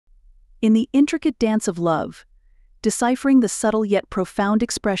In the intricate dance of love, deciphering the subtle yet profound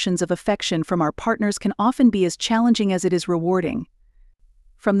expressions of affection from our partners can often be as challenging as it is rewarding.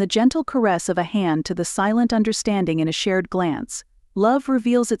 From the gentle caress of a hand to the silent understanding in a shared glance, love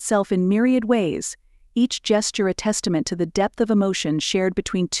reveals itself in myriad ways, each gesture a testament to the depth of emotion shared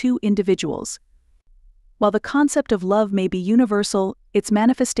between two individuals. While the concept of love may be universal, its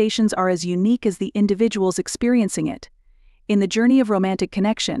manifestations are as unique as the individuals experiencing it. In the journey of romantic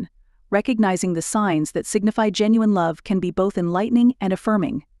connection, recognizing the signs that signify genuine love can be both enlightening and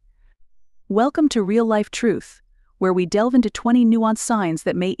affirming. Welcome to Real Life Truth, where we delve into 20 nuanced signs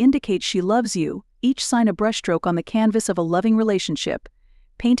that may indicate she loves you, each sign a brushstroke on the canvas of a loving relationship,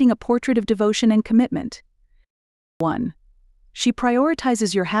 painting a portrait of devotion and commitment. 1. She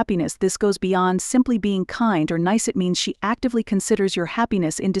prioritizes your happiness. This goes beyond simply being kind or nice. It means she actively considers your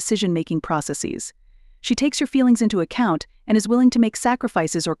happiness in decision-making processes. She takes your feelings into account and is willing to make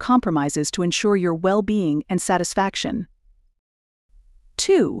sacrifices or compromises to ensure your well-being and satisfaction.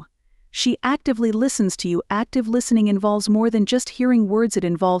 2. She actively listens to you. Active listening involves more than just hearing words. It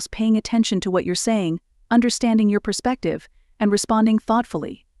involves paying attention to what you're saying, understanding your perspective, and responding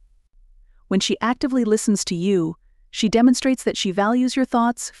thoughtfully. When she actively listens to you, she demonstrates that she values your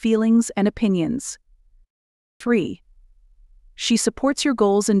thoughts, feelings, and opinions. 3. She supports your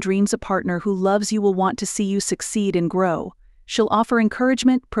goals and dreams. A partner who loves you will want to see you succeed and grow. She'll offer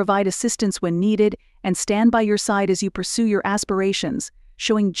encouragement, provide assistance when needed, and stand by your side as you pursue your aspirations,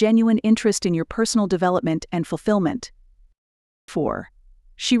 showing genuine interest in your personal development and fulfillment. 4.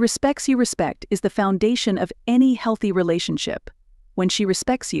 She respects you. Respect is the foundation of any healthy relationship. When she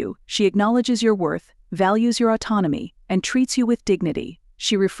respects you, she acknowledges your worth, values your autonomy, and treats you with dignity.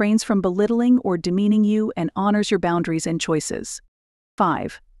 She refrains from belittling or demeaning you and honors your boundaries and choices.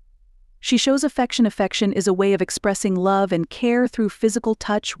 5. She shows affection. Affection is a way of expressing love and care through physical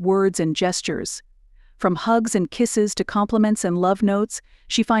touch, words, and gestures. From hugs and kisses to compliments and love notes,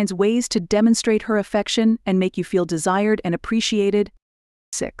 she finds ways to demonstrate her affection and make you feel desired and appreciated.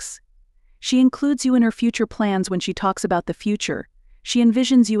 6. She includes you in her future plans. When she talks about the future, she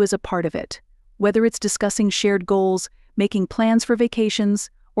envisions you as a part of it. Whether it's discussing shared goals, making plans for vacations,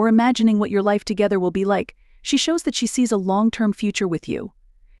 or imagining what your life together will be like, she shows that she sees a long-term future with you.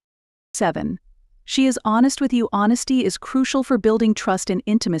 7. She is honest with you. Honesty is crucial for building trust and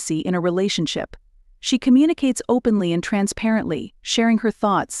intimacy in a relationship. She communicates openly and transparently, sharing her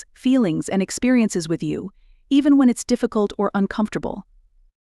thoughts, feelings, and experiences with you, even when it's difficult or uncomfortable.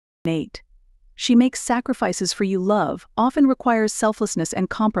 8. She makes sacrifices for you. Love often requires selflessness and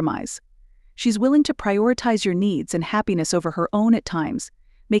compromise. She's willing to prioritize your needs and happiness over her own at times,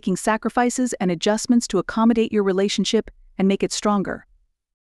 making sacrifices and adjustments to accommodate your relationship and make it stronger.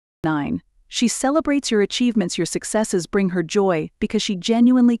 9. She celebrates your achievements. Your successes bring her joy because she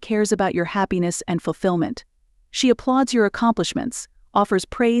genuinely cares about your happiness and fulfillment. She applauds your accomplishments, offers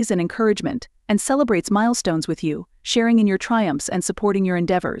praise and encouragement, and celebrates milestones with you, sharing in your triumphs and supporting your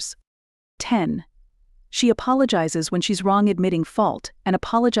endeavors. 10. She apologizes when she's wrong. Admitting fault and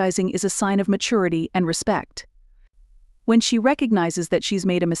apologizing is a sign of maturity and respect. When she recognizes that she's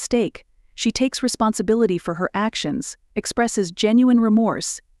made a mistake, she takes responsibility for her actions, expresses genuine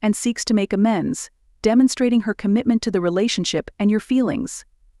remorse, and seeks to make amends, demonstrating her commitment to the relationship and your feelings.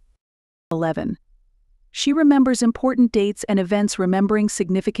 11. She remembers important dates and events. Remembering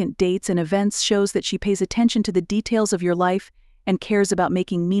significant dates and events shows that she pays attention to the details of your life and cares about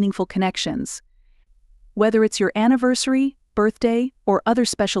making meaningful connections. Whether it's your anniversary, birthday, or other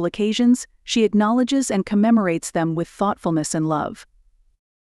special occasions, she acknowledges and commemorates them with thoughtfulness and love.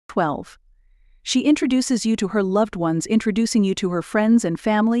 12. She introduces you to her loved ones. Introducing you to her friends and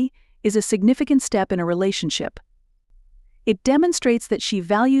family is a significant step in a relationship. It demonstrates that she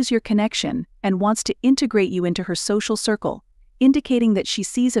values your connection and wants to integrate you into her social circle, indicating that she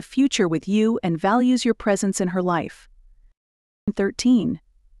sees a future with you and values your presence in her life. 13.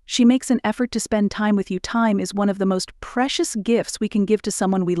 She makes an effort to spend time with you. Time is one of the most precious gifts we can give to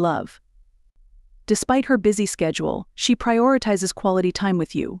someone we love. Despite her busy schedule, she prioritizes quality time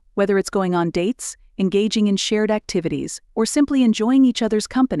with you, whether it's going on dates, engaging in shared activities, or simply enjoying each other's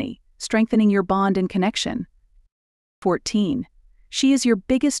company, strengthening your bond and connection. 14. She is your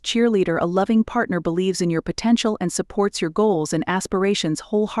biggest cheerleader. A loving partner believes in your potential and supports your goals and aspirations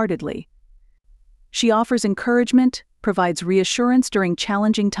wholeheartedly. She offers encouragement, provides reassurance during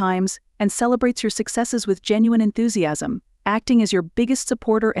challenging times, and celebrates your successes with genuine enthusiasm, acting as your biggest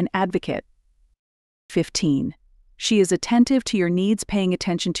supporter and advocate. 15. She is attentive to your needs. Paying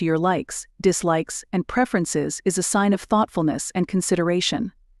attention to your likes, dislikes, and preferences is a sign of thoughtfulness and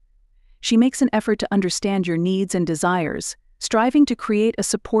consideration. She makes an effort to understand your needs and desires, striving to create a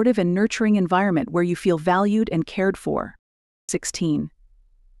supportive and nurturing environment where you feel valued and cared for. 16.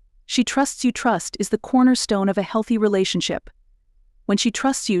 She trusts you. Trust is the cornerstone of a healthy relationship. When she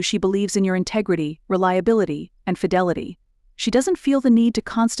trusts you, she believes in your integrity, reliability, and fidelity. She doesn't feel the need to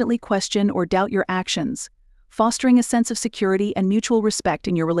constantly question or doubt your actions, fostering a sense of security and mutual respect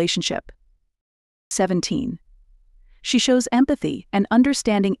in your relationship. 17. She shows empathy and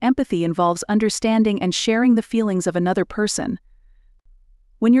understanding. Empathy involves understanding and sharing the feelings of another person.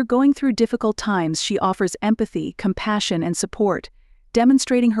 When you're going through difficult times, she offers empathy, compassion, and support,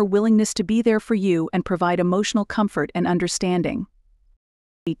 demonstrating her willingness to be there for you and provide emotional comfort and understanding.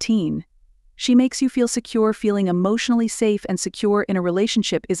 18. She makes you feel secure. Feeling emotionally safe and secure in a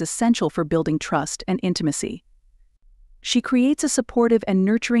relationship is essential for building trust and intimacy. She creates a supportive and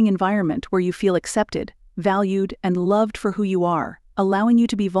nurturing environment where you feel accepted, valued, and loved for who you are, allowing you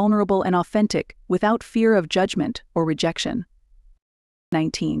to be vulnerable and authentic without fear of judgment or rejection.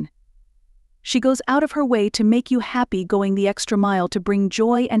 19. She goes out of her way to make you happy. Going the extra mile to bring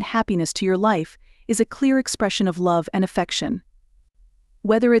joy and happiness to your life is a clear expression of love and affection.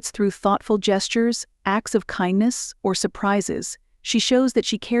 Whether it's through thoughtful gestures, acts of kindness, or surprises, she shows that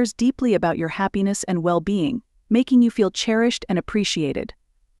she cares deeply about your happiness and well-being, making you feel cherished and appreciated.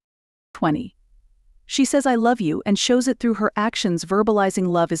 20. She says "I love you" and shows it through her actions. Verbalizing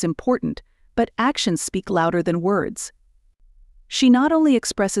love is important, but actions speak louder than words. She not only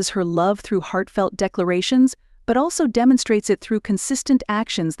expresses her love through heartfelt declarations, but also demonstrates it through consistent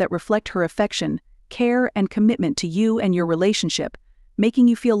actions that reflect her affection, care, and commitment to you and your relationship, making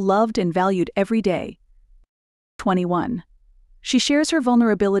you feel loved and valued every day. 21. She shares her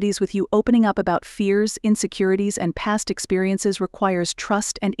vulnerabilities with you. Opening up about fears, insecurities, and past experiences requires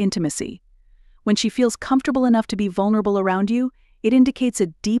trust and intimacy. When she feels comfortable enough to be vulnerable around you, it indicates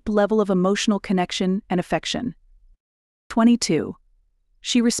a deep level of emotional connection and affection. 22.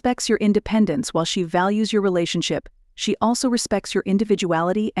 She respects your independence. While she values your relationship, she also respects your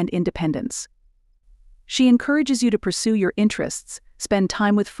individuality and independence. She encourages you to pursue your interests, spend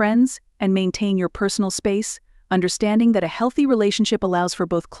time with friends, and maintain your personal space, understanding that a healthy relationship allows for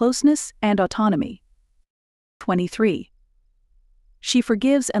both closeness and autonomy. 23. She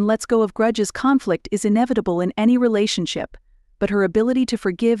forgives and lets go of grudges. Conflict is inevitable in any relationship, but her ability to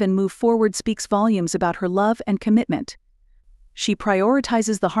forgive and move forward speaks volumes about her love and commitment. She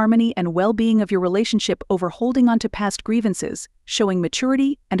prioritizes the harmony and well-being of your relationship over holding on to past grievances, showing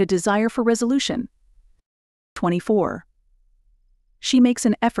maturity and a desire for resolution. 24. She makes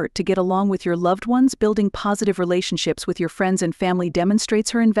an effort to get along with your loved ones. Building positive relationships with your friends and family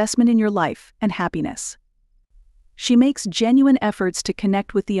demonstrates her investment in your life and happiness. She makes genuine efforts to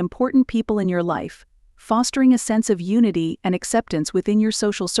connect with the important people in your life, fostering a sense of unity and acceptance within your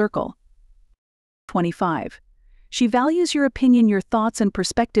social circle. 25. She values your opinion. Your thoughts and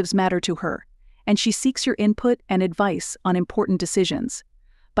perspectives matter to her, and she seeks your input and advice on important decisions.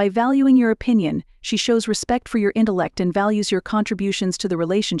 By valuing your opinion, she shows respect for your intellect and values your contributions to the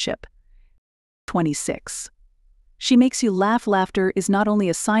relationship. 26. She makes you laugh. Laughter is not only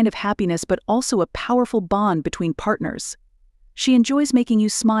a sign of happiness but also a powerful bond between partners. She enjoys making you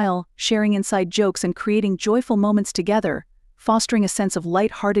smile, sharing inside jokes, and creating joyful moments together, fostering a sense of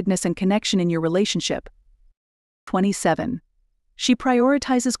lightheartedness and connection in your relationship. 27. She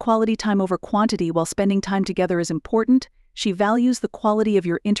prioritizes quality time over quantity. While spending time together is important, she values the quality of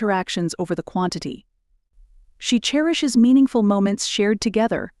your interactions over the quantity. She cherishes meaningful moments shared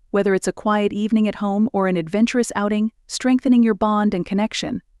together, whether it's a quiet evening at home or an adventurous outing, strengthening your bond and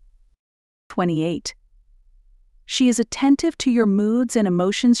connection. 28. She is attentive to your moods and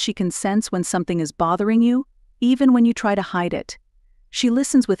emotions. She can sense when something is bothering you, even when you try to hide it. She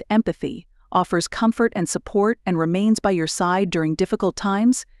listens with empathy, offers comfort and support, and remains by your side during difficult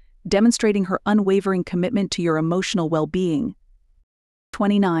times, demonstrating her unwavering commitment to your emotional well-being.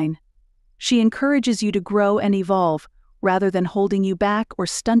 29. She encourages you to grow and evolve, rather than holding you back or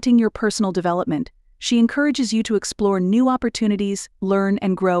stunting your personal development. She encourages you to explore new opportunities, learn,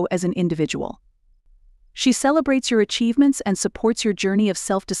 and grow as an individual. She celebrates your achievements and supports your journey of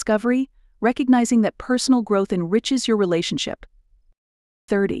self-discovery, recognizing that personal growth enriches your relationship.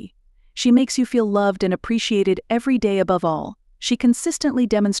 30. She makes you feel loved and appreciated every day. Above all, she consistently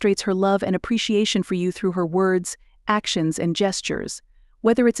demonstrates her love and appreciation for you through her words, actions, and gestures.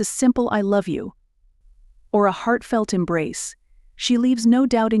 Whether it's a simple "I love you" or a heartfelt embrace, she leaves no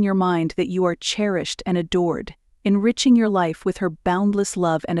doubt in your mind that you are cherished and adored, enriching your life with her boundless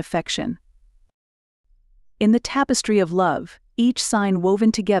love and affection. In the tapestry of love, each sign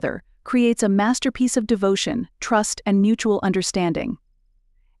woven together creates a masterpiece of devotion, trust, and mutual understanding.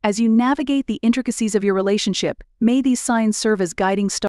 As you navigate the intricacies of your relationship, may these signs serve as guiding stars.